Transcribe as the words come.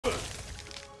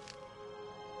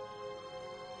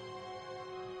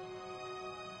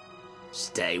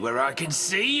Stay where I can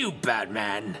see you,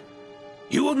 Batman.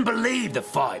 You wouldn't believe the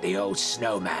fight the old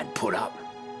snowman put up.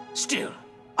 Still,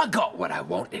 I got what I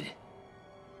wanted.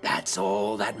 That's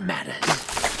all that matters.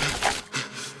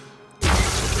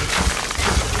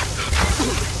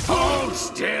 Hold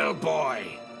still, boy.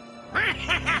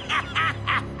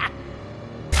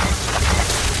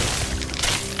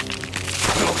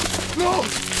 No!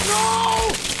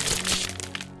 No!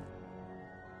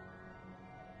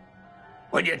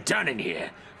 When you're done in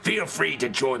here, feel free to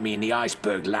join me in the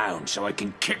Iceberg Lounge so I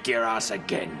can kick your ass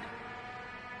again.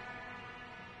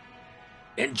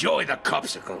 Enjoy the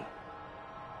copsicle.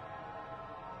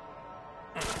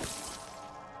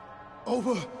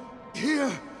 Over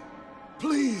here,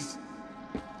 please.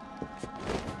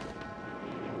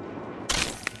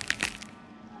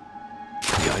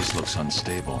 The ice looks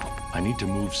unstable. I need to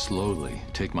move slowly,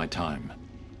 take my time.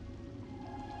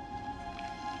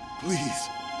 Please,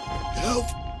 help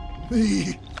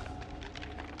me.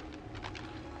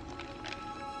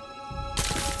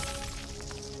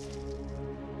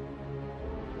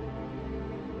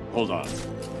 Hold on.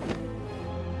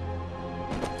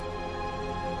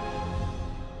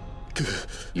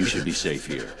 You should be safe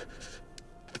here.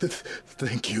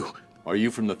 Thank you. Are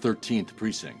you from the 13th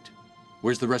precinct?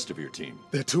 Where's the rest of your team?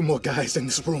 There are two more guys in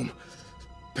this room.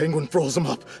 Penguin froze them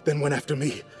up, then went after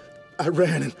me. I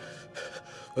ran and...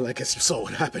 well, I guess you saw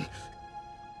what happened.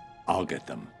 I'll get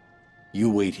them.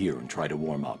 You wait here and try to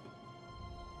warm up.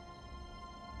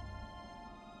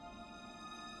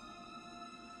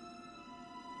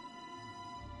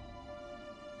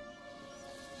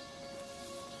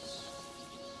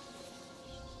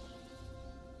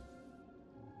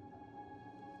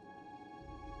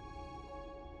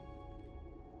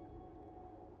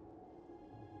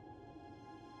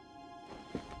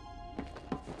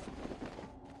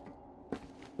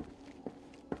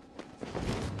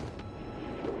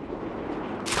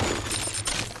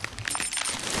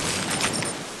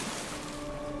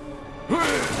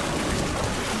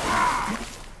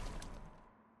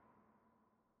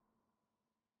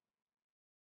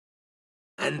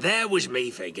 And there was me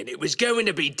thinking it was going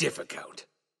to be difficult.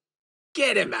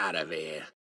 Get him out of here.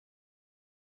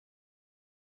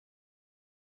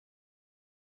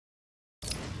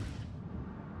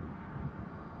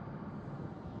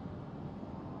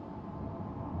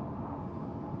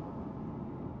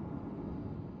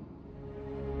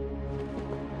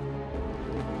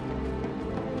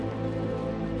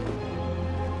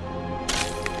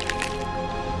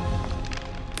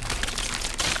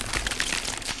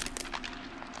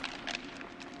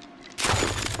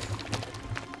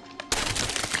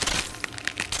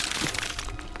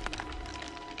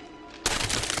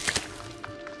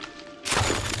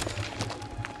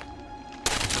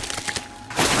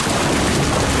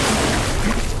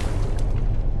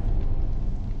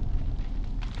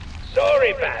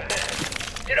 Sorry, Batman.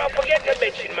 Did I forget to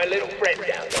mention my little friend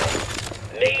down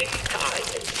there? Needs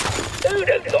timing. Who'd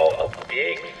have thought a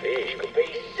big fish could be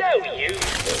so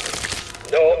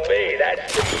useful? Not me,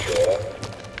 that's for sure.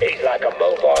 He's like a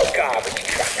mobile garbage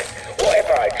truck.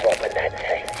 Whatever I drop in that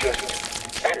tank just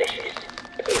vanishes.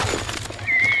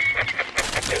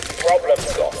 Problem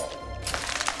gone.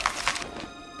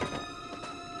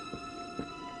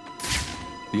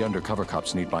 The undercover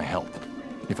cops need my help.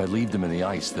 If I leave them in the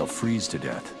ice, they'll freeze to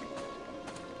death.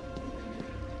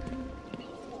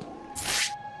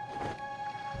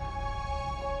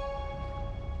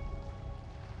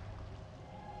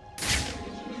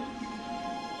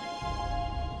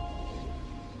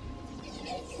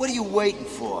 What are you waiting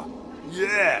for?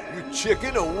 Yeah, you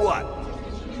chicken or what?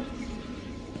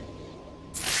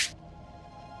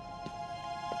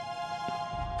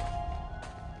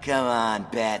 Come on,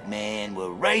 Batman, we're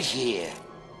right here.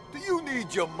 Do you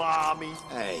need your mommy?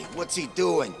 Hey, what's he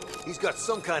doing? He's got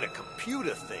some kind of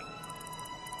computer thing.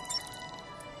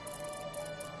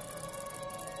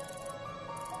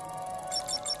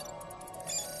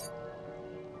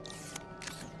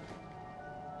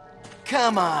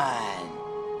 Come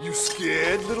on. You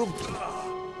scared, little...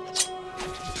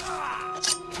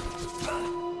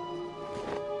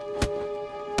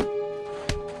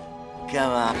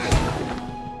 Come on.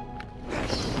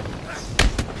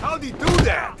 How'd he do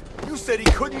that? You said he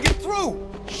couldn't get through.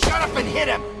 Shut up and hit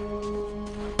him!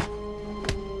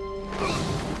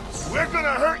 We're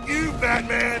gonna hurt you,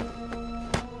 Batman.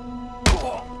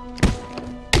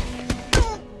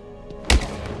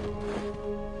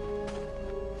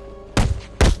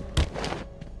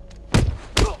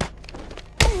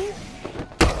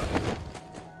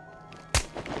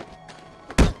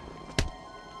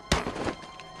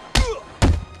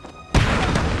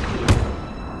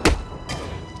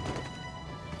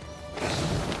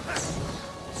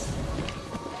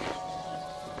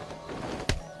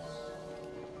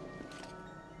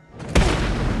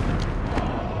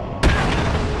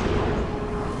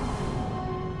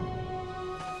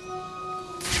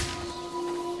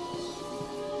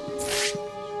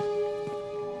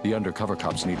 The undercover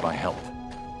cops need my help.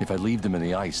 If I leave them in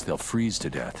the ice, they'll freeze to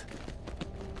death.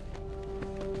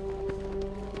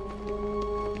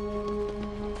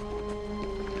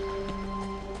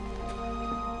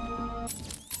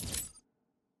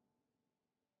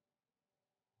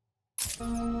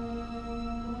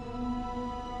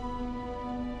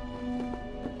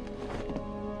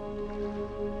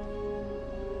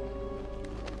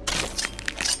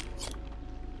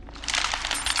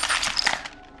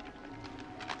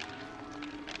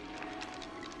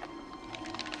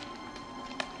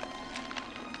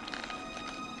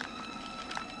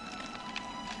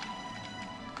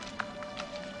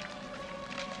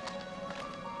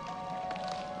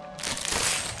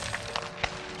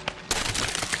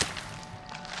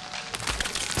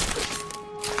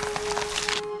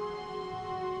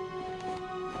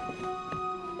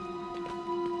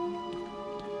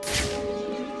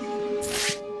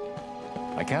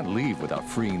 I can't leave without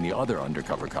freeing the other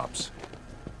undercover cops.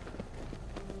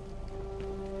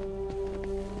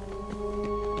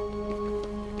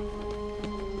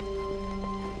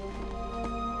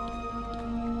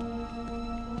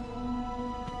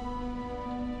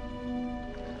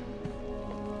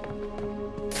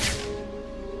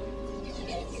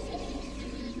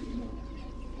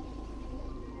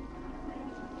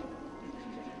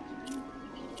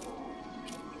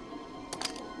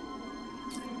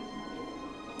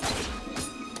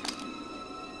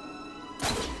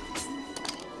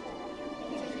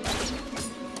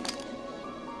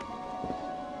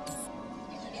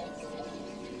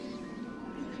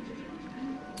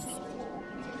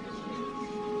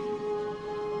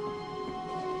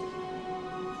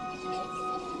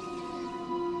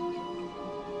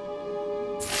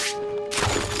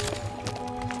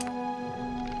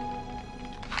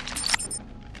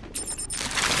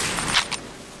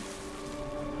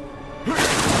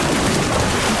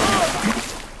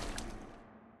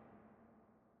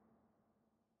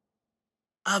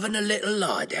 Having a little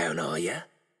lie down, are you?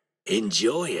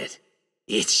 Enjoy it.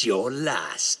 It's your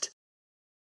last.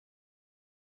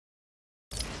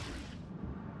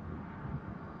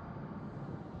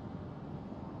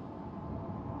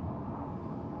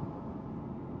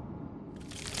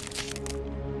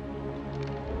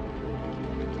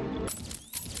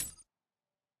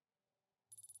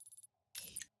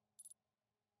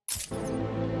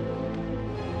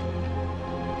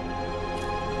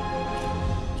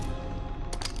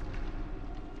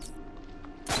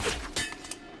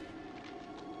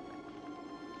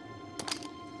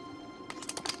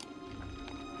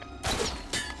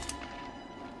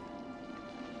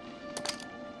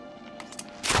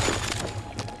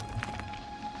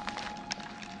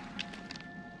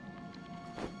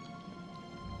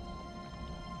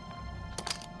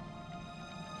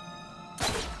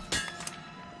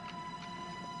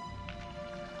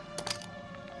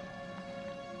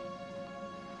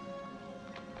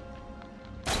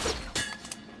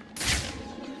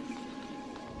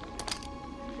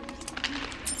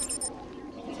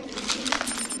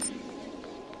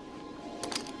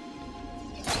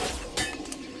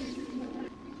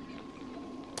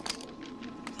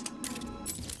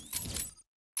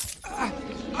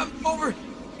 I'm over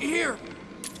here.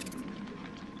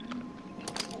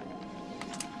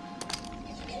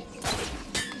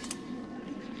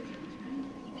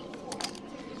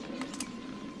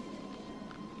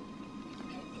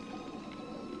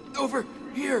 Over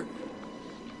here.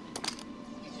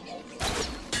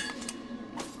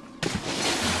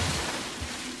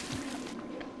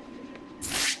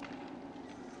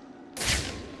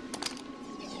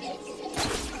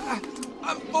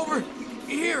 I'm over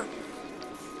here.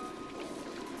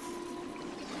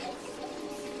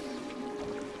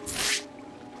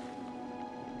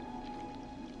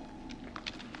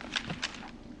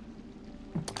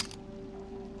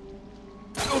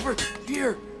 Over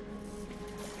here.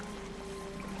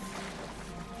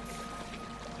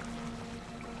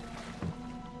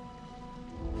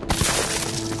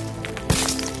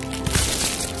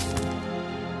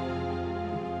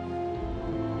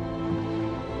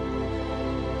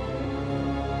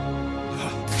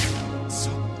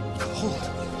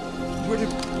 Where did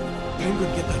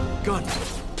Penguin get that gun?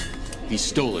 He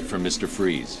stole it from Mr.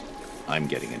 Freeze. I'm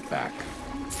getting it back.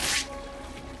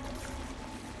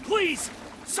 Please!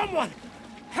 Someone!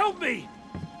 Help me!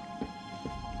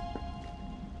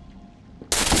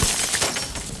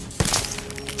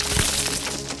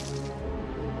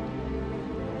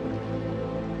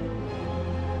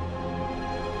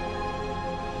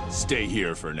 Stay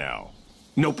here for now.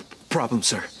 No problem,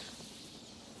 sir.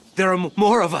 There are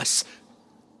more of us.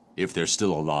 If they're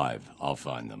still alive, I'll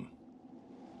find them.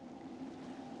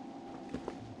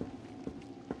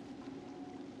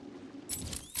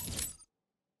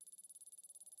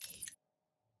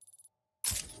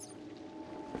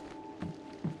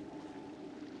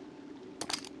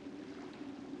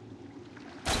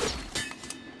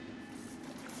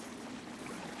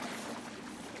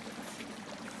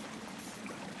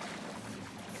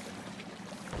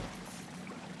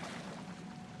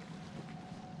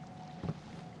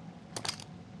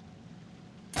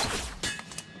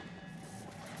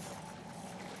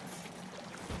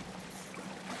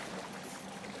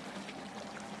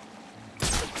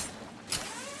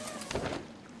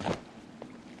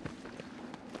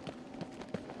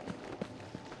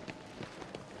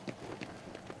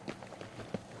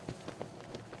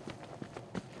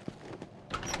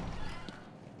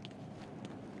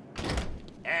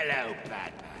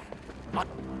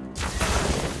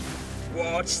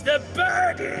 What's the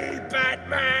birdie,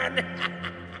 Batman?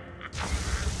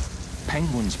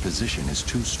 Penguin's position is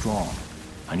too strong.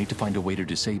 I need to find a way to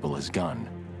disable his gun.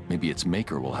 Maybe its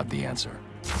maker will have the answer.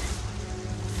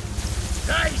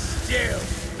 Stay still,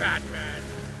 Batman.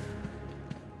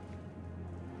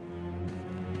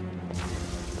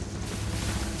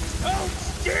 Hold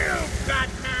still,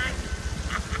 Batman.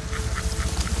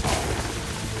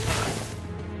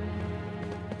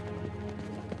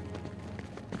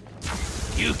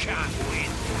 You can't win.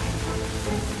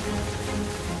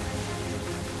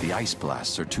 The ice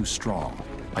blasts are too strong.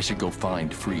 I should go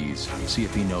find Freeze, see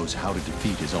if he knows how to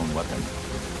defeat his own weapon.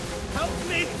 Help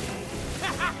me!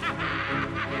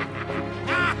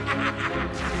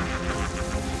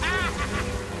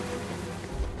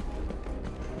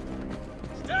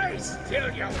 Stay still,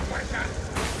 you wanker.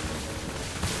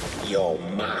 You're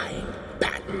mine,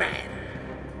 Batman.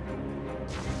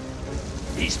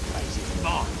 This place is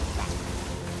mine.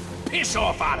 Piss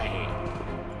off out of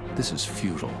here. This is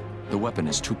futile. The weapon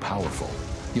is too powerful.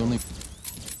 The only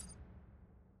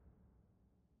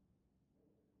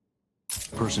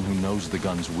person who knows the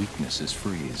gun's weakness is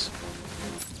Freeze.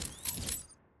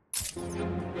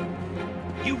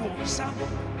 You want some?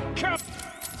 Come.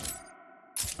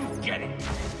 Get it.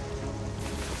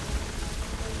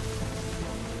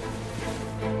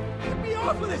 Get me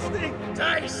off of this thing!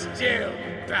 Stay still,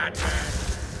 Batman.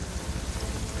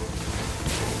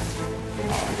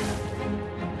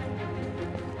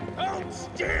 Hold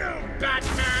still,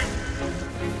 Batman.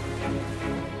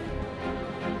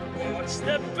 What's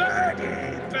the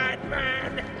birdie,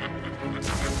 Batman?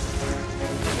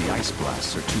 The ice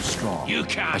blasts are too strong. You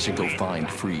can't I should go win. find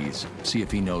Freeze, see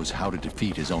if he knows how to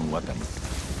defeat his own weapon.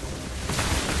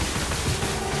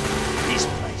 This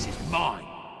place is mine.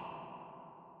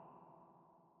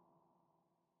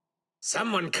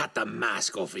 Someone cut the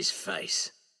mask off his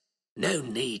face. No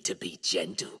need to be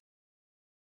gentle.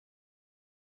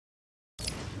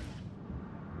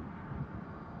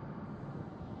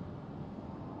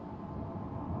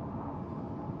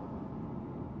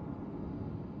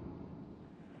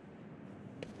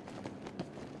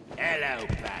 Hello,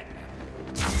 Batman.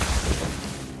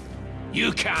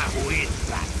 You can't win,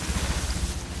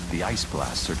 Batman. The ice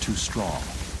blasts are too strong.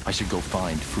 I should go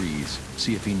find Freeze,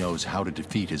 see if he knows how to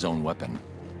defeat his own weapon.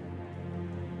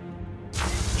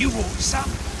 You want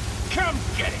some? Come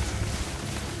get it.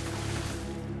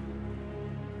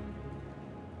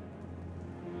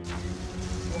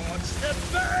 What's the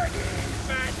birdie,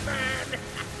 Batman?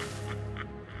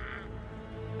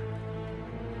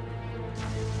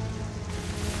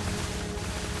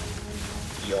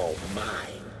 You're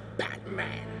mine,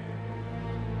 Batman.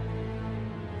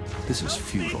 This is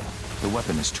futile. The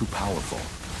weapon is too powerful.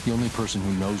 The only person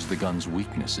who knows the gun's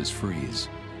weakness is Freeze.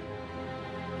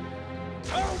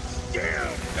 Hold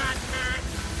still, Batman!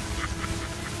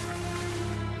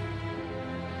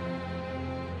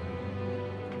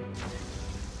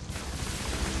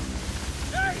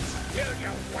 Stay still,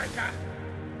 you wanker!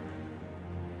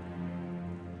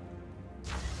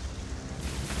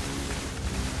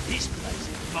 This place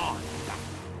is mine, Batman.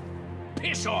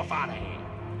 Piss off out of here.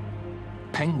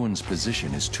 Penguin's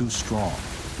position is too strong.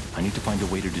 I need to find a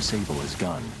way to disable his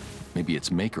gun. Maybe its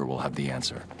maker will have the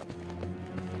answer.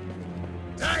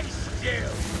 Stay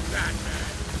still, Batman!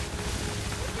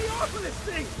 Get me off of this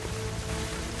thing!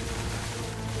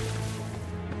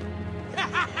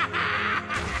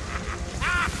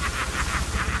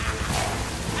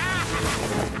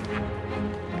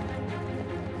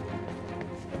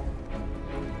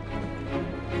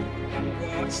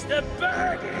 What's the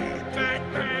birdie,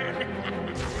 Batman?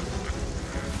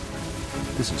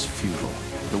 This is futile.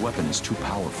 The weapon is too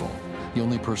powerful. The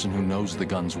only person who knows the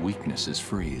gun's weakness is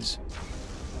Freeze.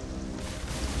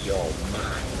 You're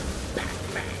mine,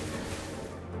 Batman.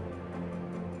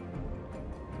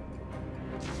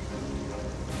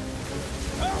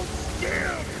 Hold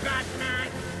still, Batman!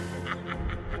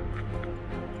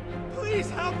 Please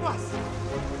help us!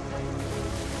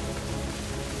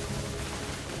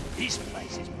 This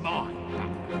place is mine,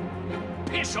 Batman.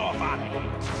 Piss off out of here.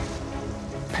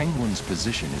 Penguin's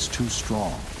position is too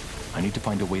strong. I need to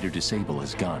find a way to disable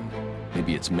his gun.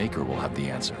 Maybe its maker will have the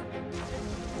answer.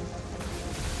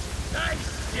 Stay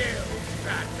still,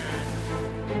 Batman!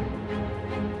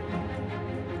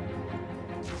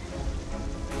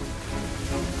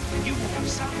 You want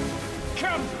some?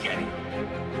 Come get it.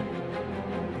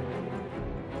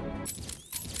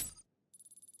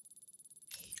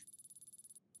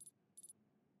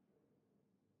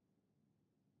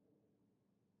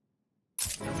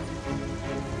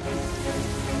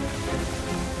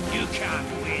 You can't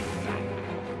win, Batman.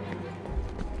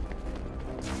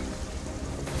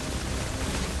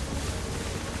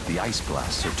 The ice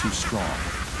blasts are too strong.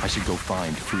 I should go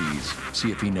find Freeze,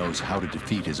 see if he knows how to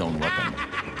defeat his own weapon.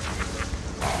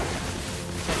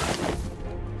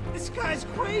 This guy's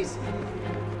crazy.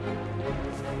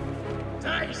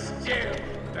 Stay still,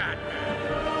 Batman.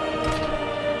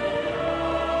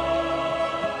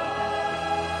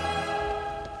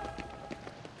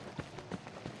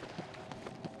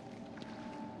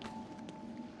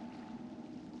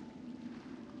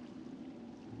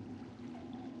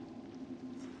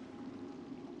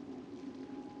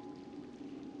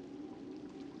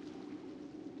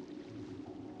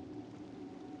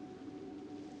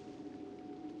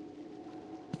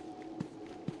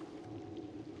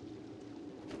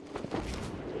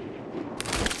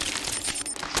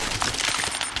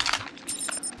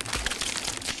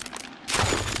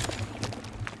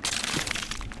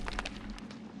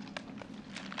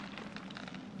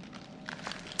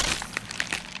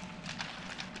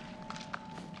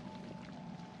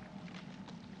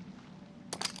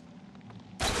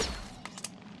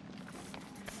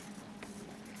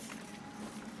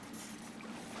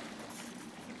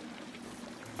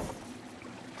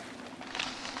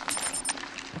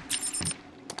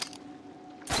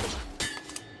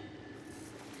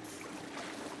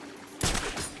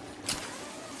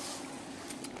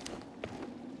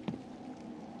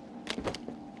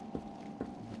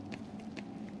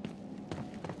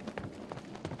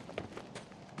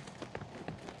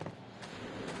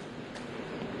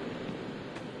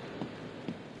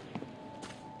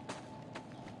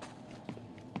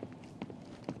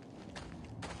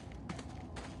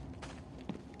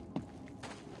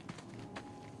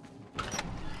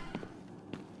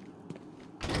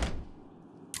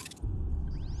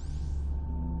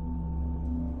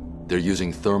 They're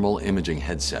using thermal imaging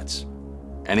headsets.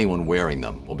 Anyone wearing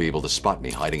them will be able to spot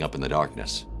me hiding up in the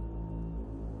darkness.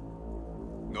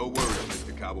 No worries,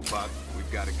 Mr. Cobblepot. We've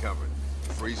got it covered.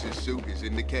 Freeze's suit is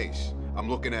in the case. I'm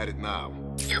looking at it now.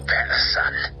 You better,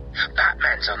 son.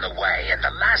 Batman's on the way, and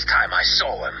the last time I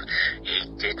saw him,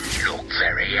 he didn't look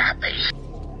very happy.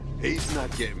 He's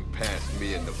not getting past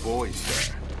me and the boys,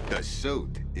 sir. The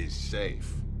suit is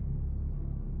safe.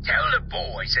 Tell the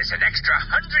boys there's an extra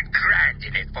 100 grand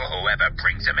in it for whoever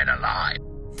brings him in alive.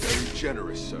 Very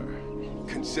generous, sir.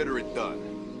 Consider it done.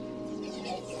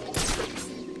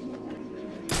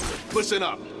 Listen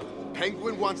up.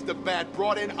 Penguin wants the Bat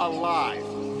brought in alive.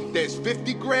 There's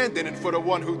 50 grand in it for the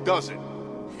one who doesn't.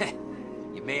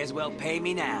 You may as well pay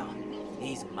me now.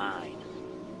 He's mine.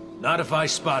 Not if I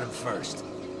spot him first.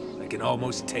 I can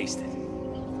almost taste it.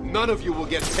 None of you will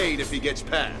get paid if he gets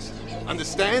past.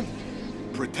 Understand?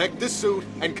 Protect the suit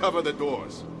and cover the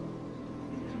doors.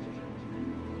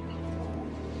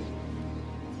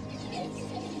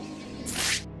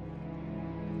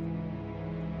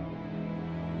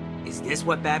 Is this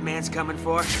what Batman's coming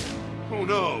for? Who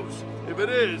knows? If it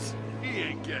is, he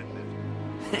ain't getting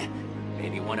it.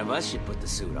 Maybe one of us should put the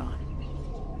suit on.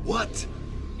 What?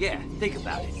 Yeah, think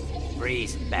about it.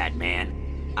 Freeze,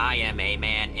 Batman. I am a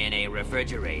man in a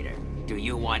refrigerator. Do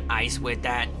you want ice with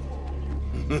that?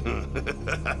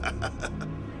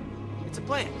 It's a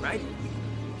plan, right?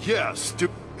 Yeah, it's the...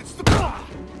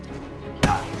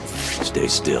 Stay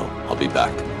still. I'll be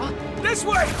back. Huh? This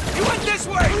way! You went this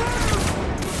way!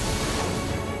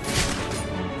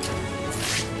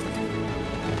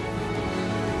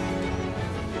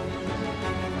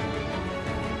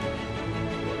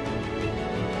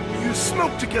 You use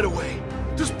smoke to get away.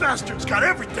 This bastard's got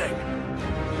everything.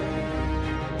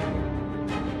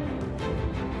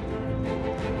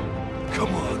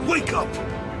 Come on, wake up!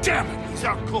 Damn it, he's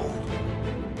out cold.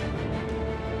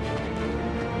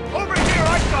 Over here,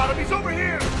 I got him! He's over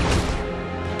here!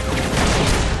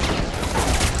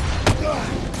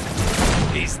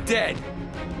 He's dead.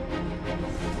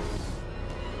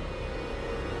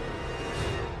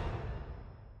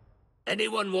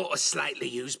 Anyone want a slightly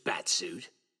used batsuit?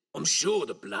 I'm sure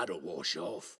the blood will wash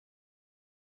off.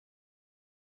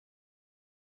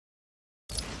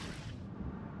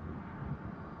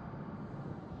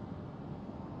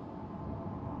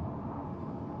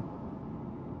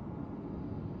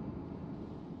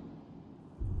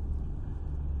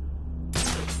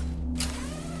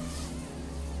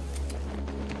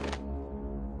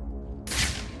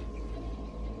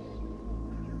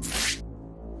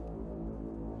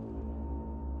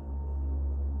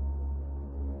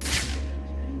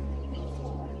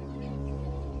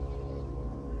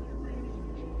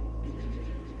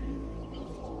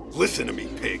 Listen to me,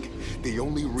 pig. The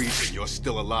only reason you're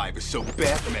still alive is so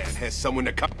Batman has someone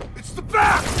to come... It's the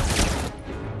Bat!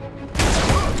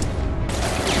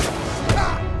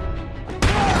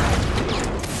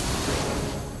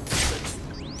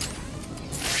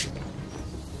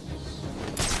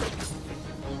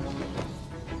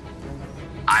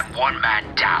 one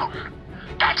man down.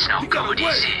 That's no good,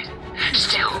 is it?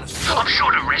 Still, I'm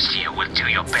sure the rest of you will do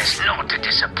your best not to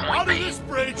disappoint Out of me. this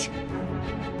bridge!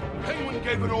 Penguin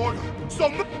gave an order, so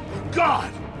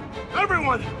God!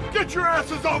 Everyone, get your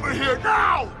asses over here,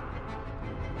 now!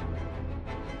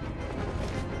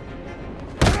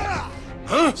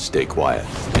 Huh? Stay quiet,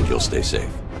 and you'll stay safe.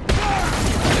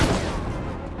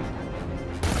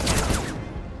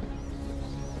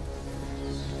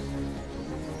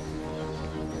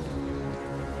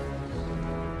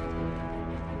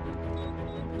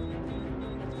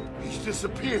 He's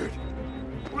disappeared.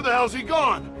 Where the hell's he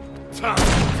gone? Time.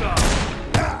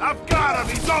 I've got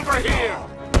him! He's over here!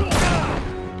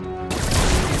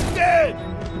 He's dead!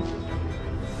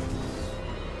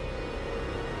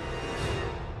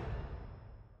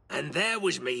 And there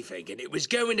was me thinking it was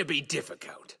going to be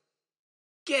difficult.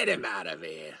 Get him out of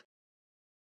here.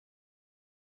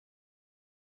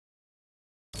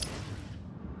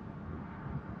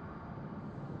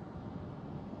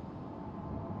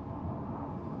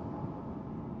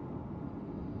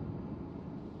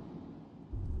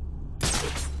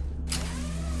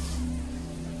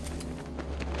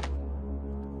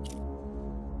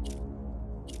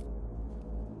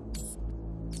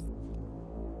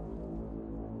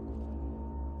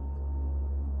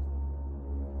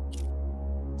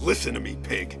 Listen to me,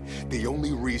 pig. The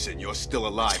only reason you're still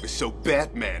alive is so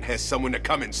Batman has someone to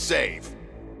come and save.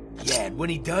 Yeah, and when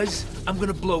he does, I'm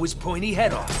gonna blow his pointy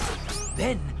head off.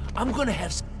 Then, I'm gonna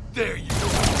have... There you go.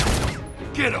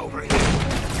 Get over here.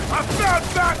 I found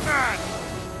Batman!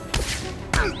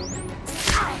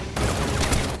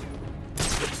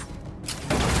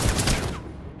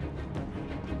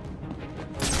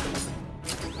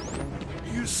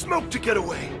 You use smoke to get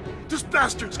away. This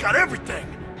bastard's got everything.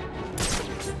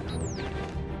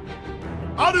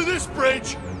 I'll do this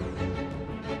bridge.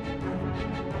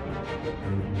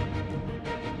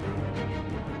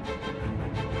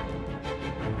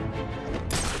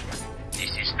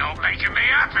 This is not making me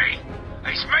happy.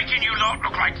 It's making you lot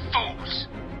look like fools.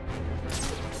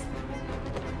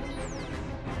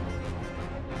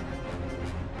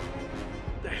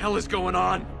 What the hell is going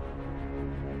on?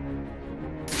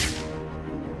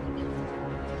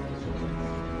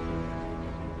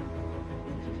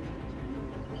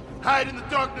 Hide in the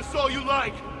darkness all you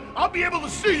like. I'll be able to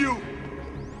see you.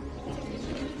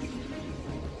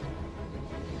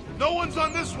 No one's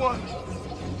on this one.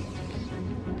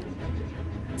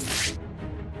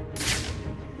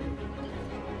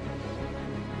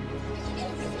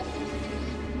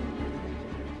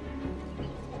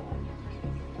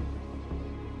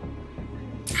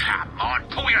 Come on,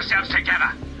 pull yourselves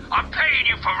together. I'm paying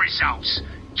you for results.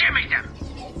 Give me them.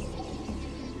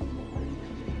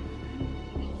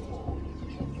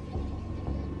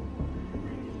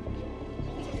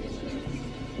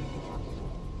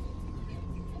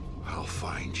 I'll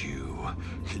find you.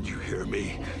 Can you hear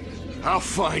me? I'll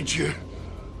find you.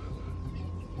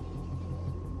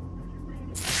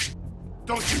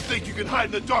 Don't you think you can hide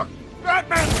in the dark?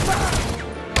 Batman's back!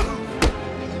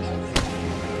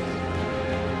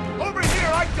 Over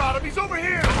here! I got him! He's over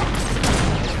here!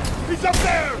 He's up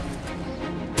there!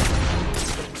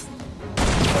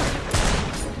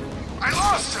 I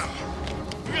lost him!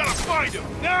 We gotta find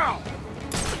him, now!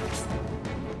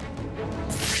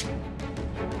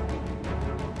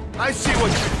 I see what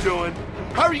you're doing.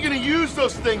 How are you gonna use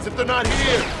those things if they're not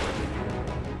here?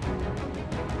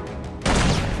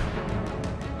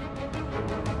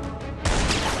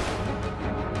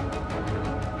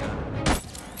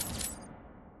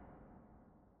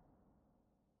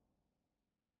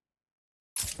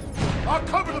 I'll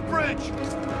cover the bridge!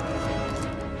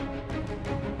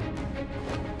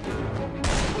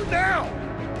 Now!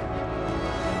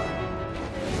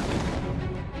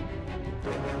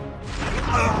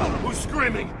 Who's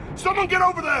screaming? Someone get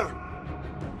over there!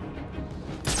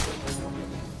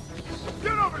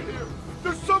 Get over here!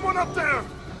 There's someone up there!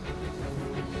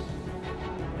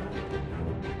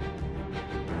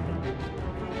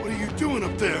 What are you doing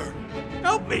up there?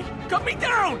 Help me! Cut me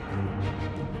down!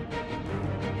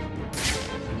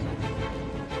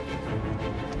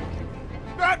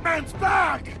 Batman's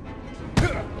back!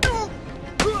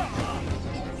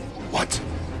 What?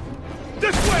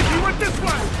 This way! He went this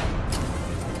way!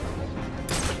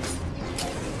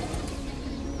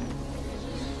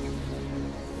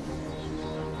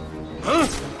 Huh?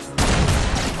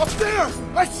 Up there!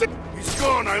 I see! He's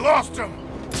gone! I lost him!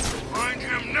 Find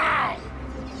him now!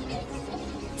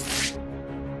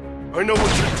 I know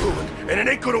what you're doing, and it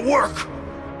ain't gonna work!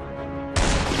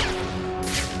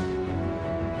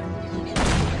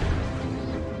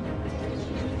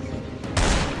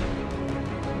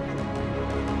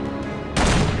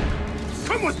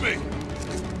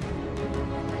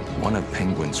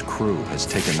 Penguin's crew has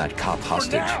taken that cop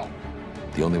hostage.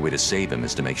 The only way to save him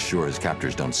is to make sure his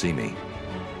captors don't see me.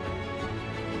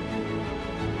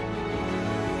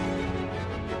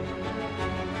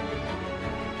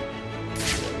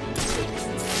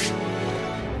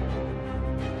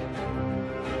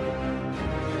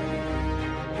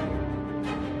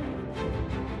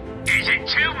 Is it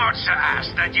too much to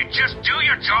ask that you just do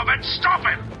your job and stop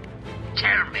him?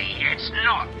 Tell me it's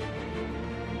not.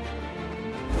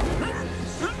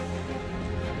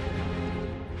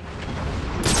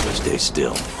 Stay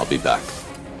still. I'll be back.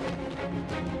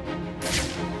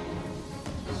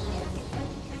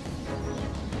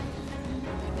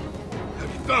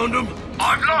 Have you found him?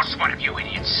 I've lost one of you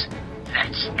idiots.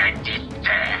 Let's end it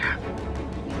there.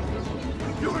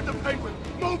 You heard the Penguin.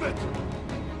 Move it!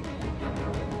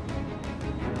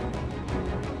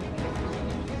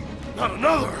 Not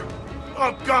another!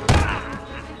 Oh, God!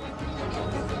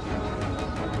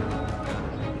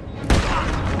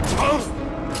 Oh!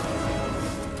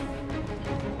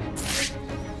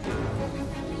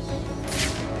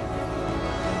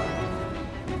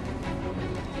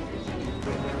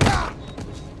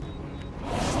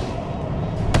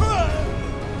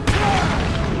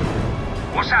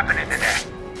 What's happening in there?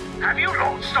 Have you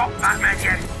lot stopped Batman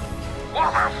yet? What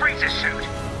about Freeze's suit?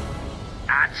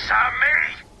 Answer me!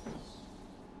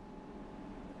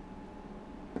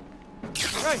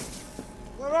 Hey!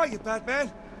 Where are you,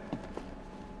 Batman?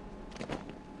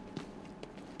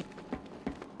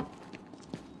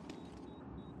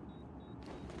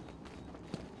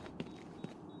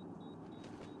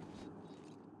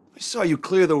 I saw you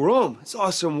clear the room. It's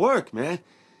awesome work, man.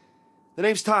 The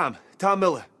name's Tom. Tom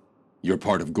Miller. You're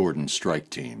part of Gordon's strike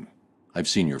team. I've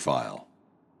seen your file.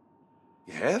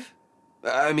 You have?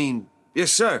 I mean,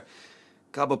 yes, sir.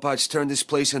 Cobblepot's turned this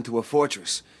place into a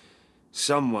fortress.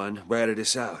 Someone ratted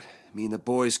us out. Me and the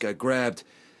boys got grabbed,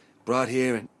 brought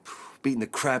here, and beaten the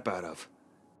crap out of.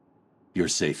 You're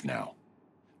safe now.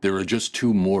 There are just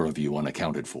 2 more of you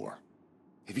unaccounted for.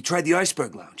 Have you tried the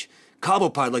Iceberg Lounge?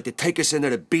 Cobblepot'd like to take us in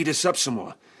there to beat us up some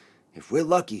more. If we're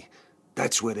lucky,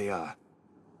 that's where they are.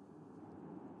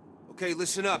 Okay,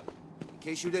 listen up. In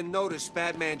case you didn't notice,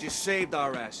 Batman just saved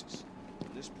our asses.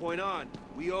 From this point on,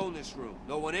 we own this room.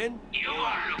 No one in? You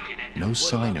are looking at No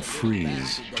sign of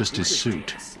Freeze, just his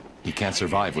suit. He can't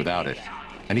survive without it.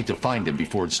 I need to find him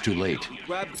before it's too late.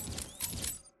 Grab...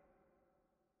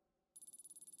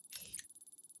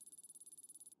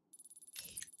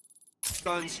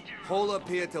 Guns, hold up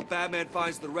here till Batman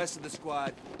finds the rest of the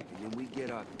squad, and then we get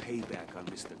our payback on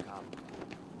Mr.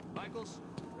 Cobblepot. Michaels,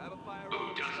 grab a fire.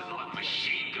 Who doesn't like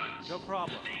machine guns? No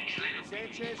problem. These little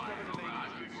Sanchez coming to over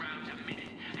 100 rounds a minute.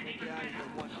 Take it out of here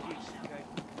in one piece, okay?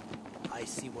 I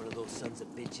see one of those sons of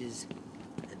bitches,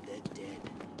 and they're dead.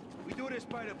 We do this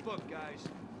by the book, guys.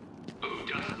 Who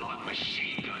doesn't like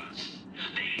machine guns?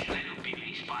 These little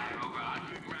bibbies fire over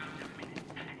 100 rounds a minute.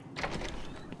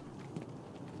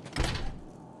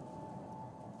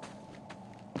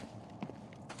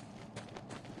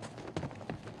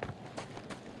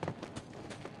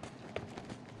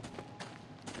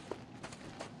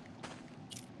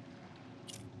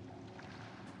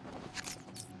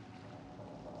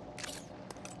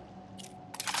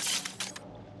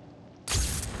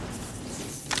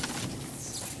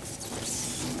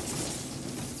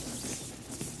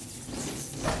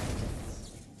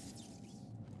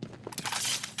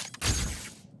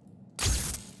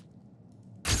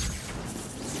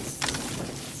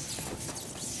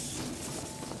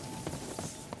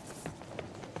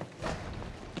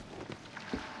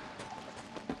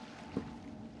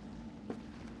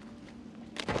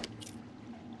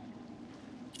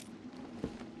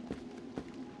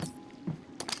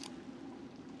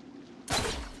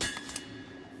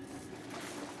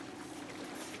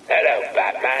 Hello,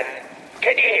 Batman.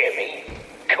 Can you hear me?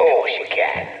 Course you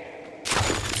can.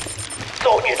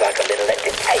 Thought you'd like a little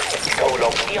entertainment to go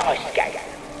along with the ice skate.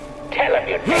 Tell him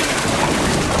your name.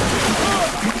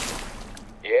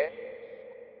 Yeah?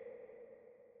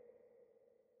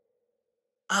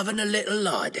 Having a little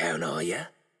lie down, are you?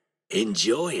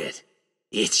 Enjoy it.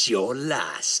 It's your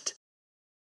last.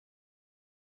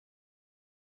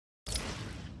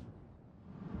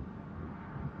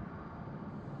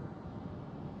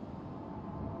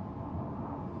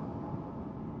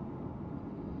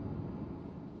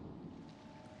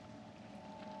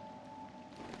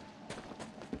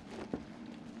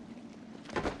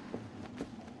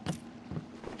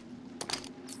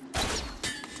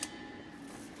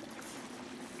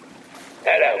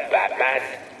 Hello, Batman.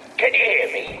 Can you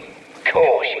hear me?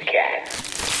 Course you can.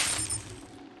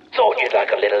 Thought you'd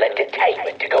like a little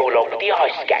entertainment to go along with the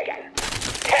ice skating.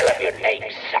 Tell him your name,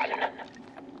 son.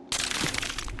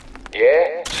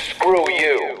 screw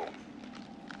you.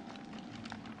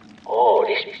 Oh,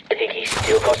 this piggy's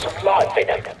still got some life in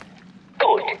him.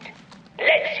 Good.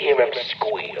 Let's hear him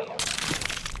squeal.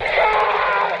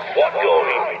 What you're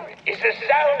hearing is the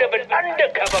sound of an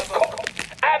undercover cop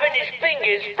having his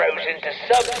fingers frozen to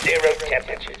sub-zero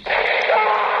temperatures.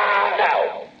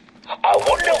 Now, I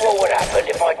wonder what would happen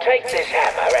if I take this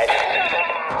hammer and...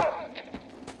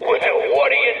 Well, what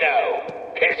do you know?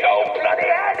 His whole bloody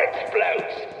hand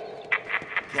explodes.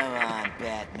 Come on,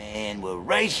 Batman. We're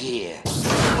right here.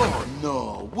 Oh,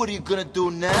 no. What are you gonna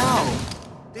do now?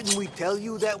 Didn't we tell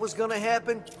you that was gonna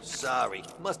happen? Sorry.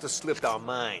 Must have slipped our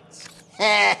minds.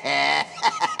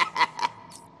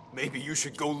 Maybe you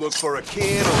should go look for a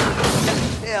can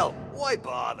opener. Hell, why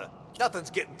bother? Nothing's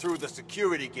getting through the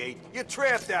security gate. You're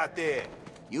trapped out there.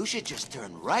 You should just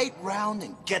turn right round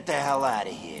and get the hell out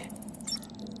of here.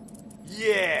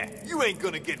 Yeah, you ain't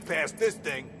gonna get past this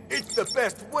thing. It's the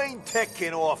best Wayne Tech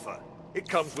can offer. It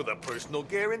comes with a personal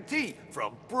guarantee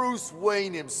from Bruce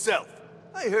Wayne himself.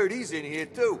 I heard he's in here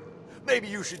too. Maybe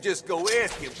you should just go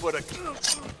ask him for the...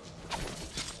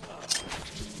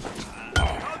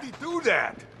 How'd he do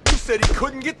that? You said he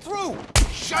couldn't get through.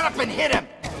 Shut up and hit him!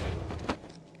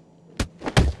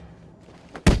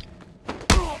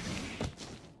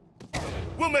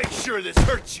 We'll make sure this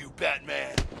hurts you,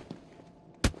 Batman.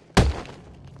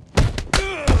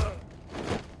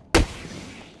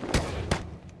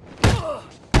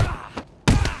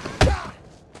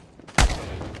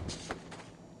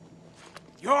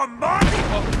 Your mommy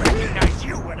won't recognize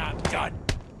you when I'm done.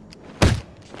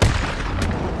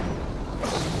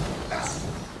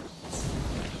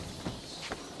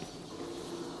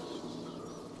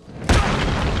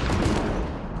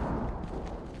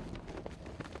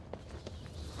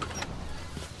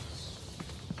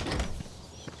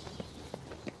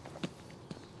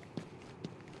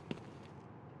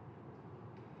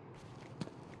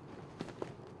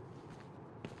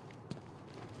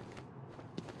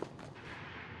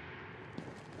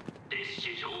 This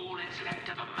is all that's left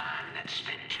of a man that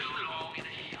spent too long in a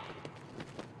shop.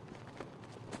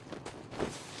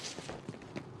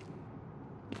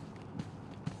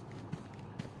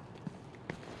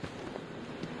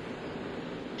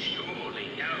 Surely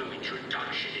no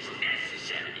introduction is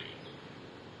necessary.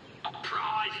 A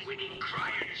prize-winning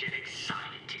cryogenic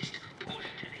scientist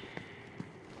pushed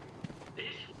it.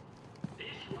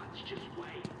 This one's just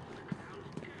waiting for the crowd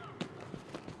to go.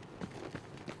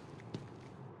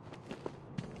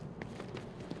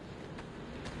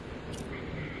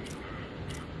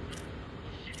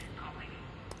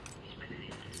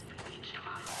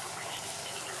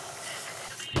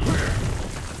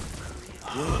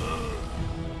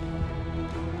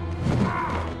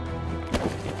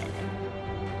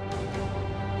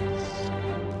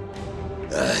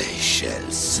 I shall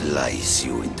slice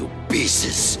you into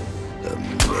pieces,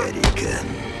 American.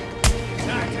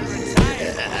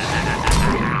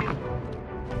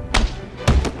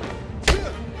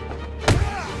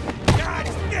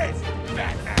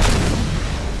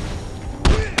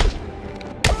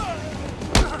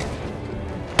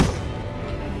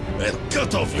 I'll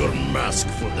cut off your mask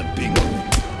for the big one.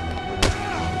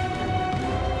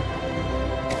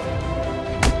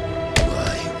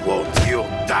 Why won't you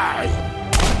die?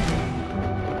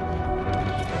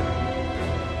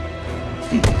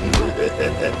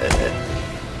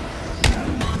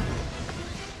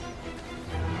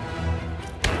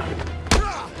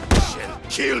 Shall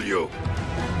kill you.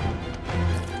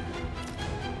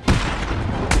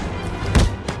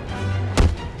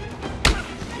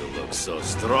 You look so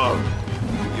strong.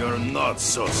 You're not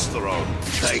so strong.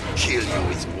 I kill you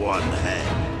with one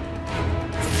hand.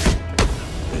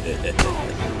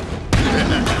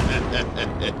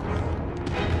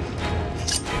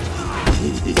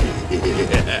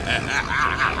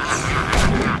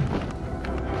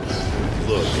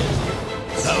 Look,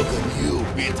 how can you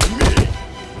beat me?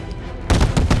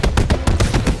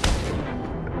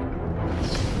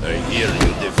 I hear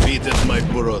you defeated my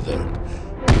brother.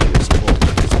 He is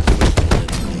always quicker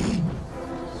than me.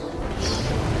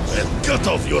 I'll cut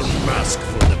off your mask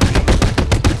for the people.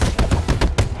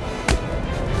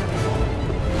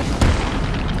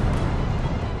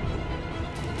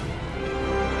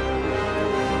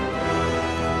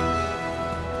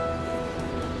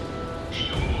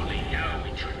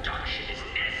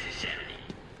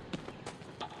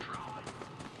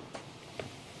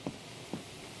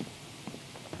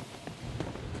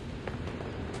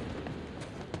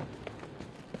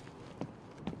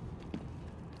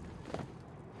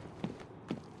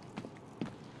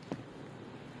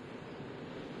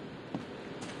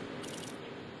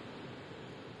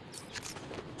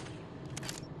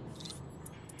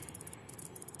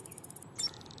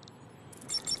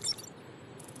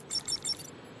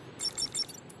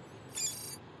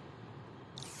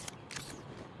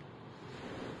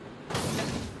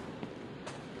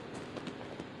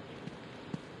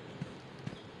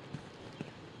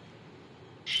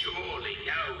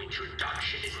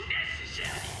 introduction is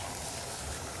necessary.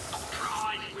 A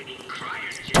prize-winning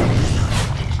cryogen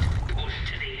scientist pushed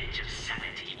to the edge of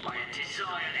sanity by a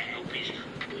desire to help his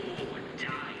poor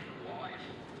dying wife.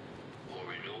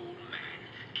 Or an old man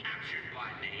captured by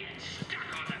me and stuck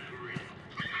on a grill.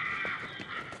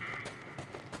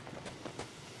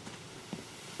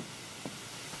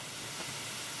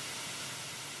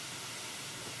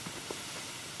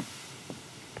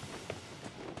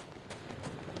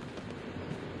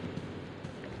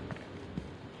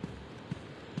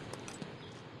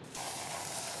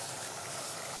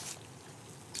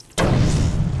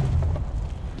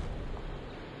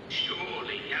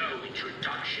 Surely no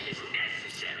introduction is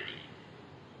necessary.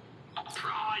 A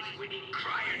prize-winning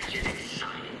cryogenic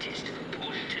scientist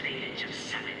pushed to the edge of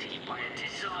sanity by a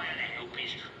desire to help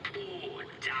his poor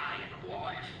dying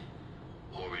wife.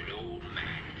 Or an old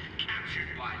man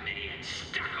captured by me and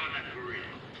stuck on a grill.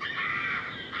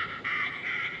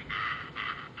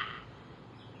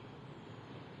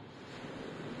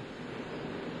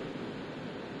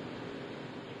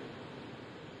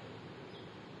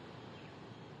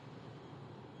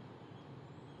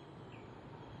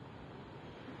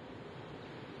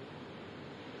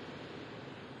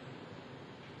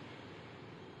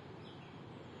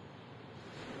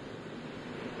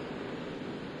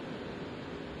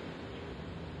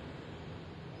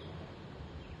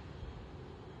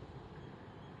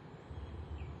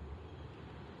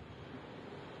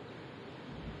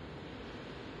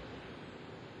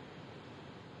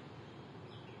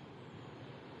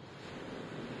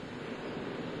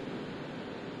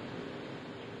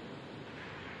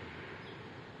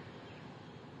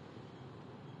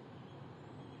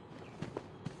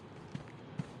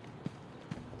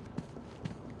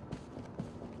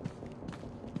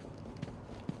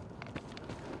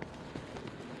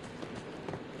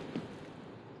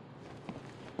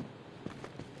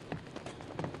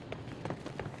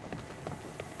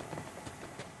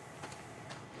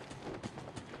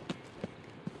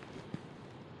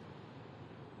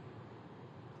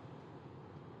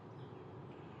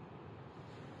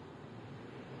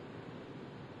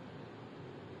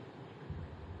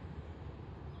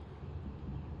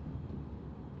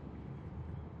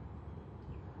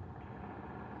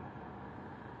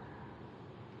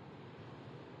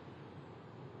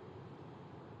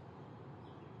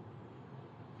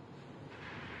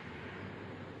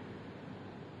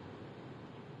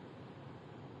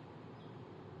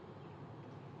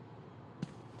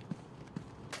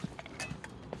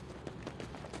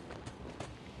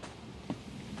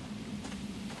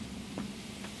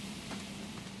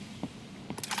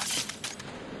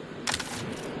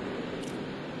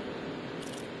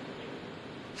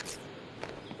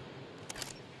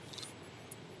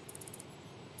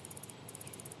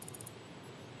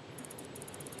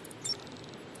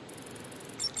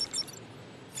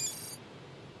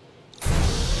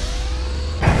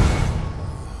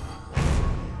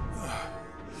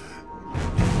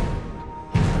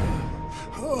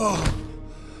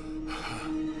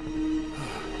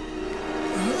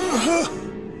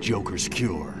 Joker's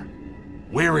cure.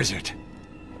 Where is it?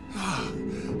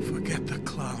 Forget the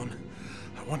clown.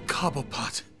 I want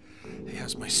Cobblepot. He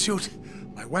has my suit,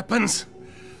 my weapons.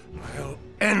 I'll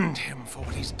end him for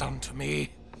what he's done to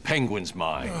me. Penguin's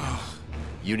mine.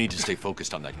 You need to stay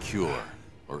focused on that cure,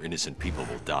 or innocent people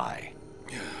will die.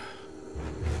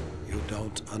 You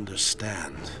don't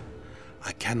understand.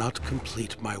 I cannot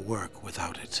complete my work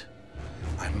without it.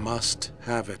 I must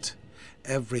have it.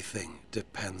 Everything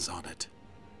depends on it.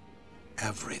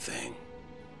 Everything.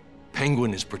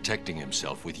 Penguin is protecting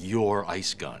himself with your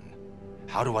ice gun.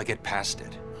 How do I get past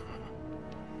it?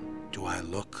 Do I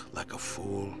look like a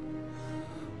fool?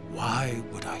 Why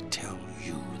would I tell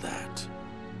you that?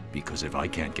 Because if I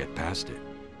can't get past it,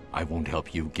 I won't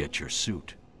help you get your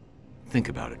suit. Think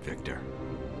about it, Victor.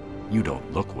 You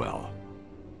don't look well.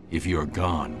 If you're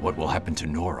gone, what will happen to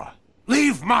Nora?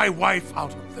 Leave my wife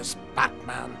out of this,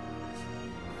 Batman.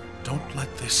 Don't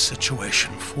let this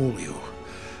situation fool you.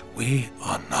 We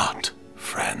are not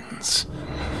friends.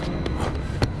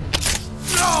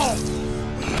 No!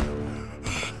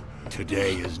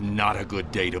 Today is not a good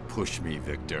day to push me,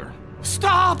 Victor.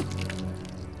 Stop!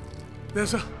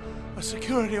 There's a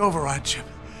security override chip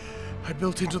I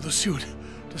built into the suit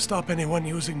to stop anyone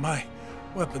using my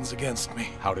weapons against me.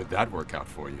 How did that work out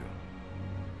for you?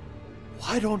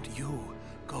 Why don't you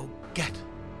go get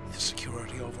the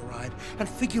security override and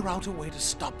figure out a way to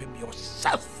stop him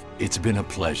yourself? It's been a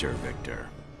pleasure, Victor.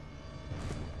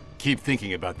 Keep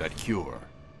thinking about that cure.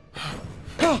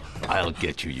 I'll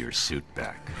get you your suit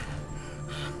back.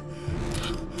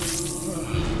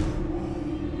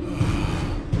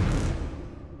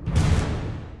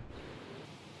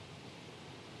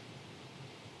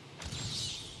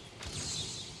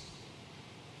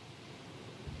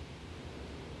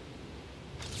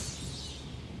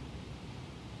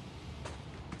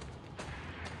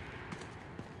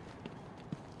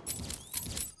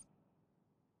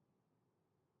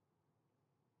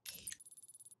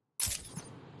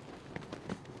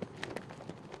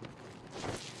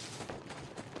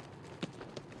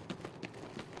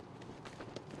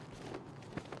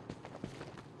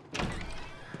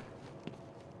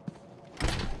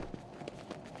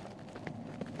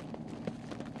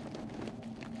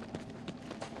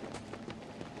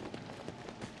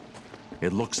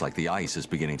 It looks like the ice is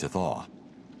beginning to thaw.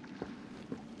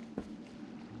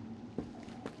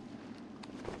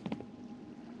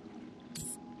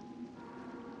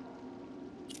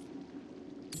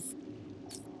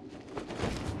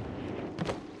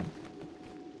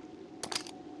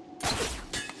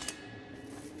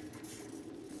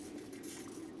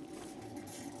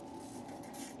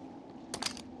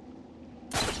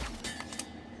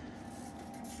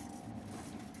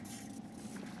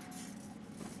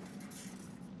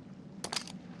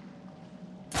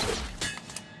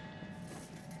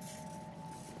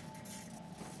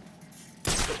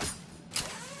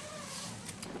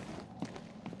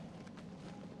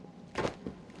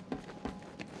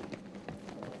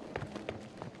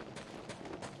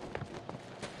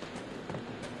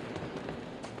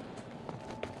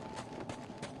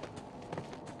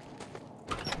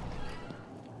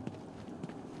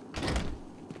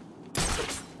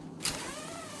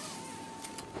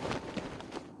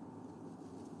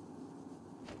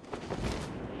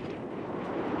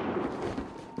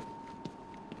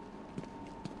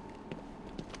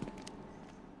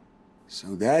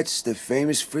 So that's the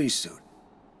famous freeze suit.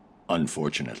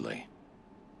 Unfortunately.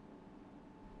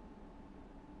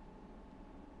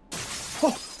 Oh,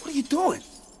 what are you doing?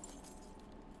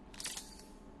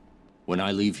 When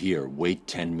I leave here, wait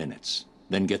 10 minutes.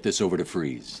 Then get this over to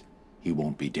Freeze. He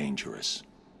won't be dangerous.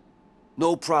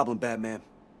 No problem, Batman.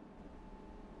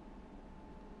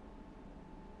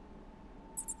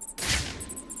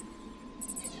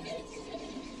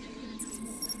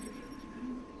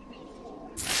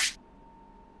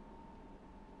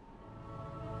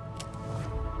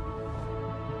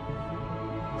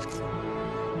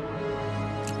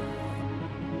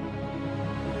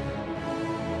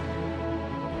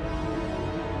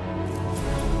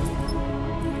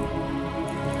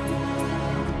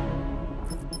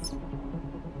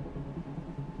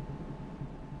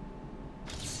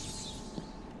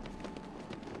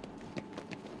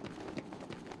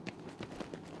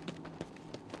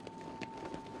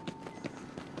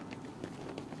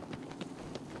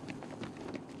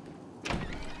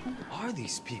 Who are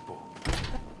these people?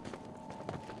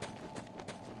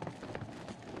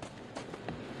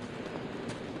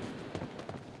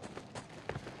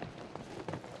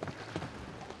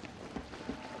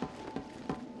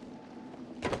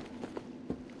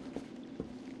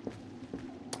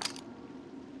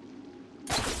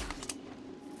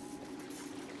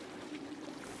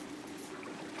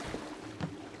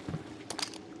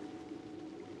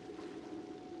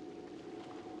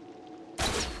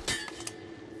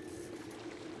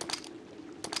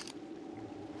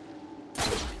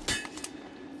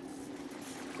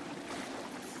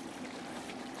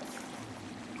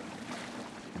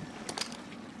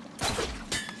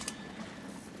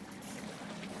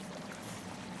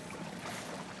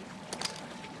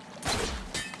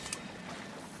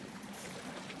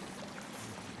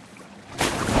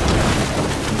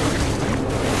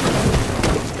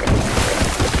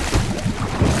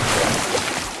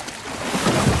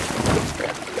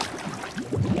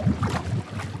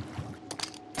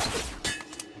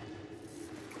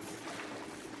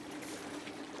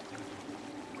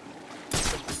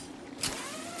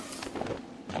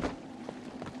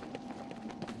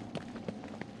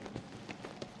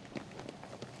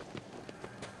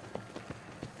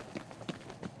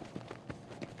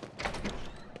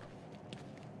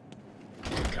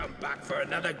 Back for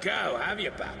another go, have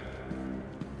you, Bat?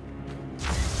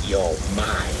 You're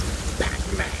mine,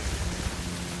 Batman.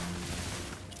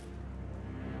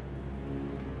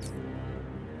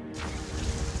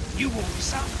 You want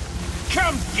some?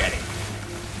 Come get it!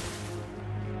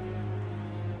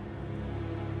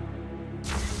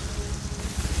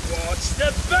 What's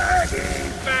the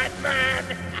burden,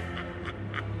 Batman?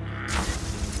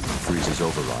 Freeze's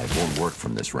override won't work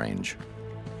from this range.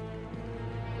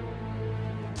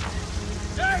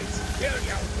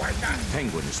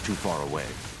 Penguin is too far away.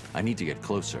 I need to get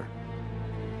closer.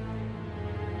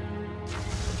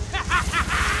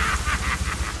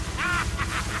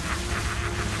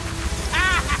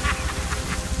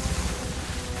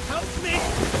 Help me!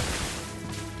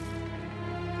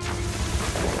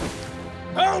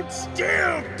 Hold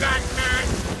still, Batman!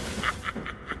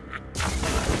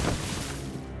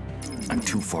 I'm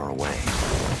too far away.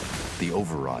 The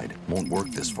override won't work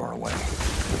this far away.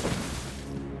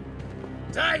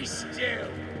 Stay still,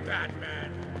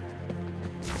 Batman.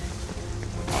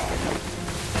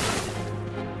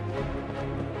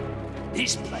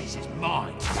 This place is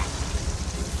mine, Batman.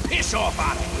 Piss off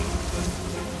out of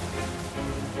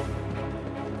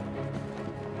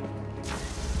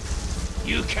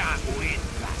here. You can't win,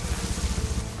 Batman.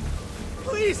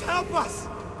 Please help us!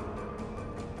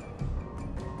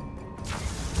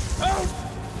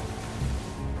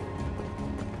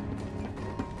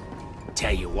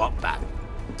 Tell you what, Bat.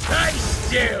 Stay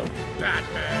still,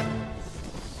 Batman!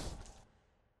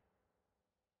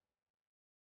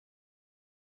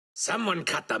 Someone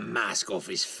cut the mask off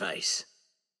his face.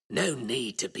 No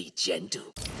need to be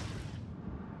gentle.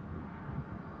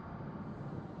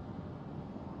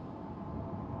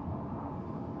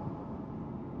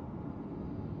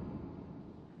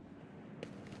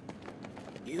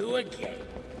 You again.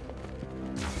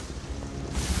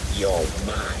 You're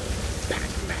mine,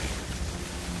 Batman.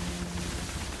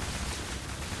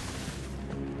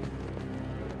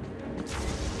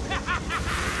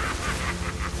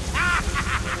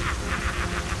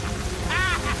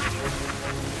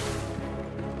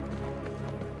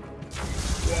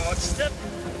 What's the...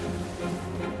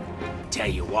 Tell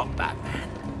you what, Batman.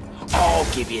 I'll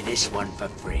give you this one for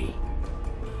free.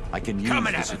 I can use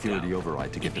the security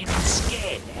override to get the Penguin.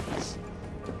 Scared, that is.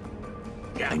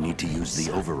 I need to use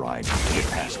the override to get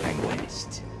past Penguin.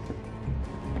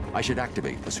 I should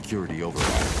activate the security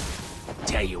override.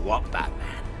 Tell you what,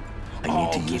 Batman. I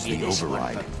need to use the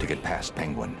override to get past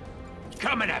Penguin.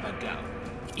 Come and have a go.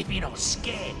 If you're not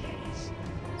scared, that is.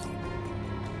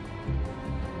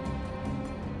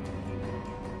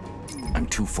 I'm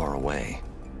too far away.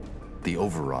 The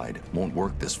override won't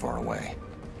work this far away.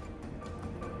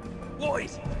 What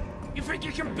is it? You think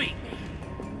you can beat me?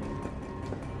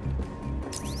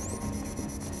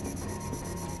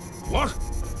 What?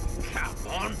 Come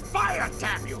on, fire,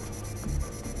 damn you!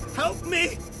 Help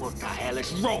me! What the hell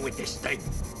is wrong with this thing?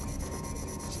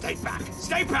 Stay back!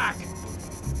 Stay back!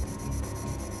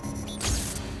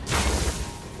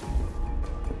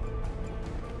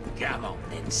 Come on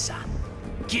then, son.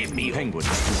 Give me... Penguin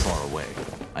is too far away.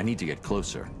 I need to get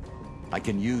closer. I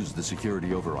can use the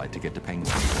security override to get to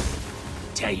Penguin.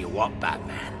 Tell you what,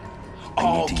 Batman.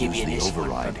 I need to use the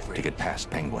override to get past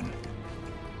Penguin.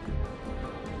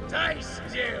 Stay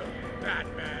still,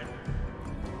 Batman.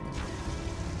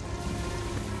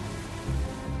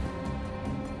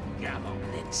 Come on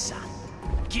then, son.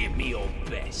 Give me your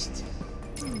best.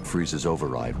 Freeze's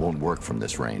override won't work from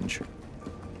this range.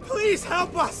 Please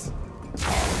help us!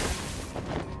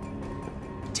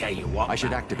 Tell you what, I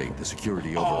should activate the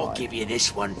security override. I'll give you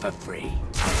this one for free.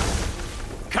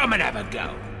 Come and have a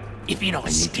go. If you're not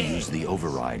scared. I need to use the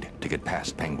override to get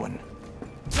past Penguin.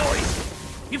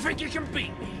 Boys, you think you can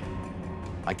beat me?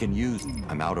 I can use...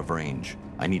 I'm out of range.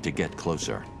 I need to get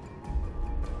closer.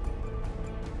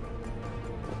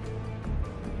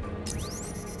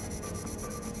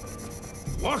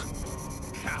 What?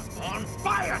 Come on,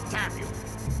 fire, damn you!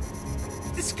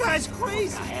 This guy's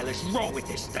crazy! What the hell is wrong with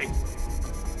this thing?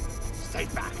 Stay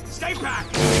back! Stay back!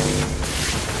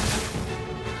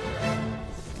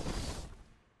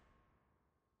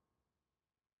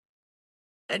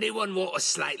 Anyone want a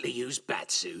slightly used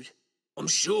batsuit? I'm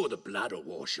sure the blood will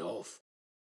wash off.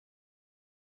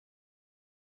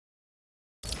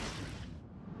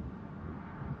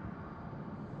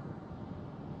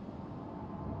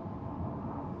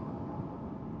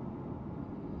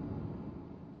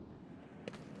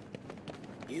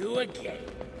 You again.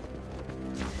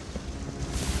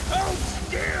 Hold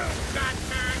still,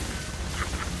 Batman!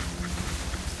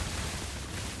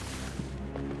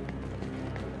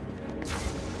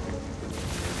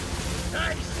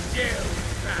 Stay still,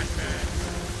 Batman!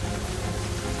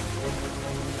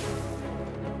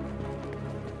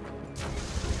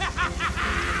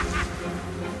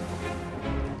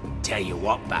 Tell you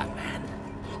what, Batman.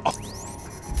 Oh.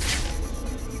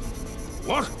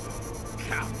 What?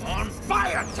 Come on,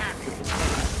 fire, damn you!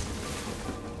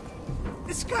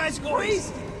 This guy's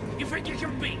crazy! You think you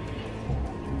can beat me?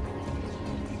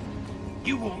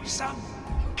 You want some?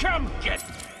 Come get it!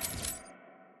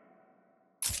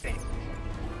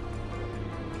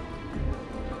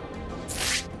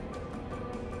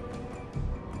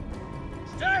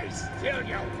 Stay still,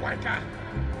 you wanker!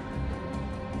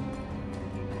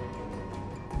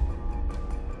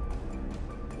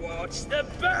 What's the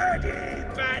birdie,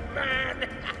 Batman?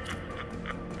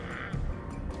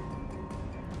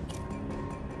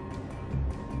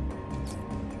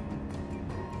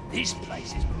 This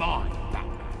place is mine,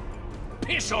 Batman.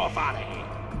 Piss off out of here!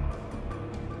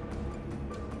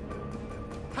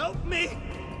 Help me!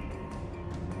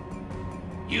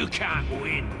 You can't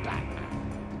win, Batman.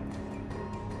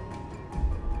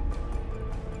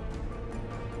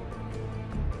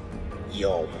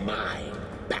 You're mine,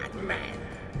 Batman.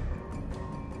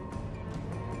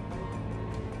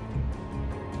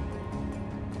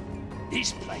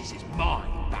 This place is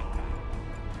mine, Batman.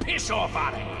 Piss off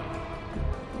out of here!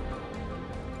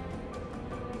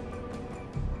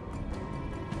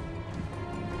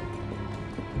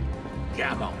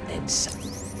 Come on then, son.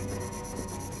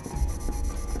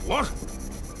 What?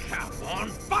 Come on,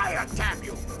 fire, damn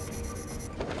you!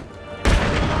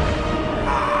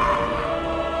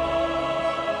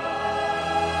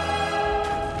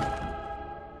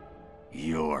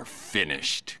 You're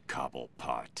finished,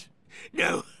 Cobblepot.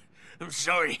 No, I'm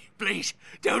sorry. Please,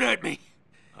 don't hurt me.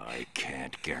 I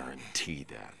can't guarantee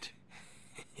that.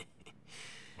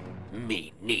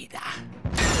 Me neither.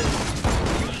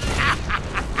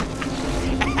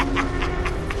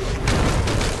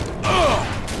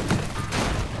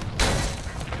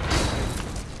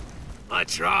 I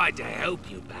tried to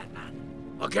help you,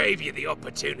 Batman. I gave you the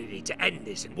opportunity to end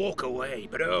this and walk away,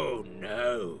 but oh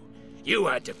no. You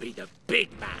had to be the big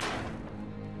man.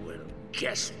 Well,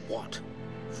 guess what?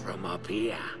 From up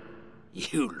here,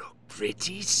 you look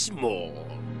pretty small.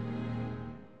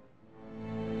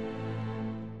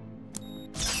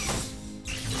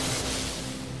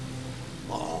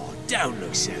 Oh, don't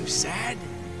look so sad.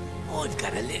 I've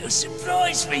got a little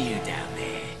surprise for you down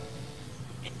there.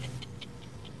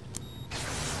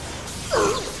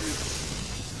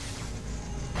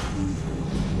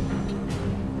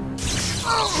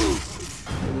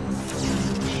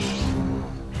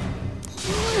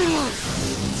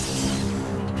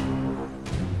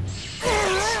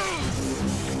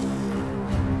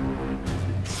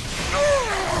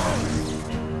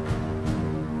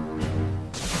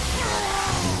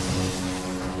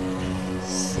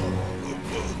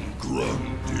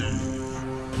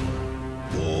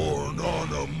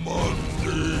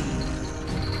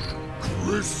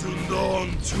 Christened on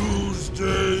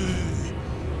Tuesday,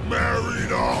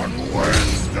 married on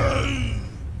Wednesday.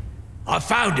 I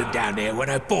found him down there when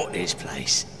I bought this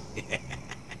place.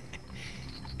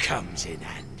 Comes in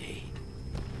handy.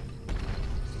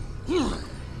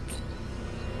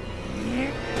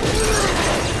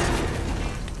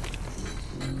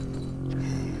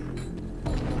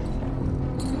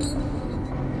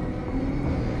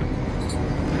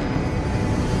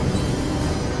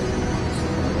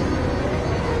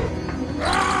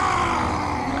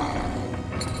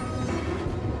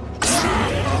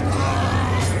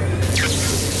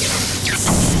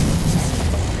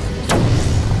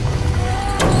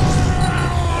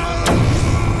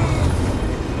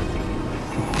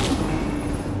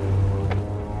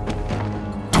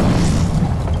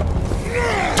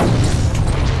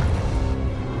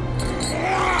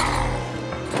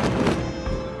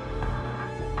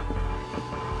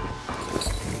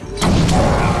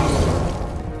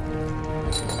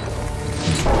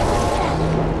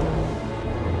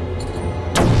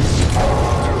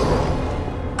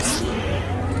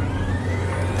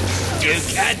 You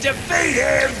can't defeat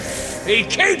him! He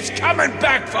keeps coming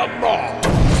back for more!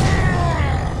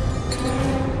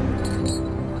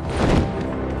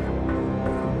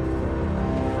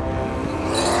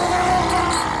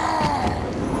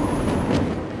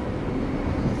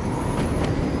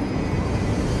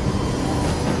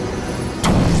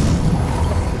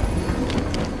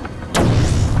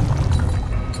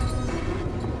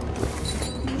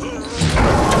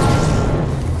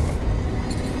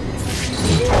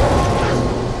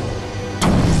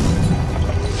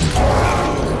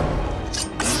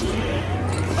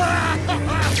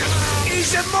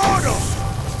 He's immortal!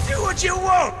 Do what you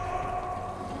want!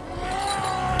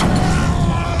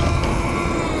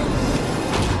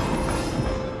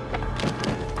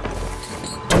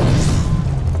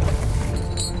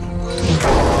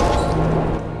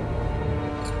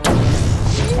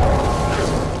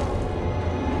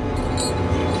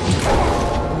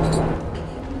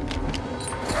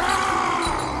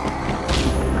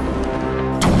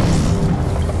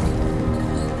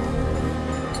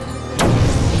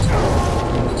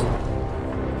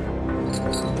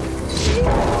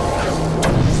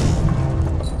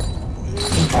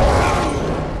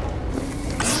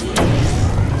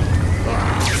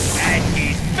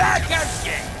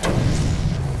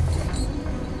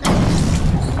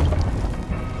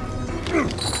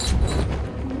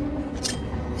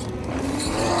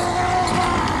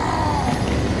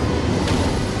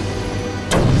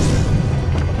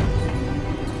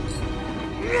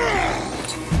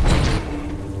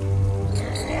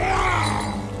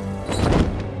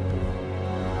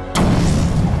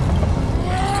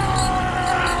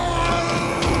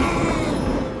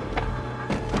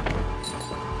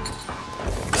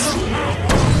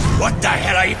 What the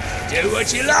hell are you? Do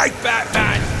what you like,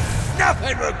 Batman!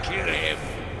 Nothing will kill him!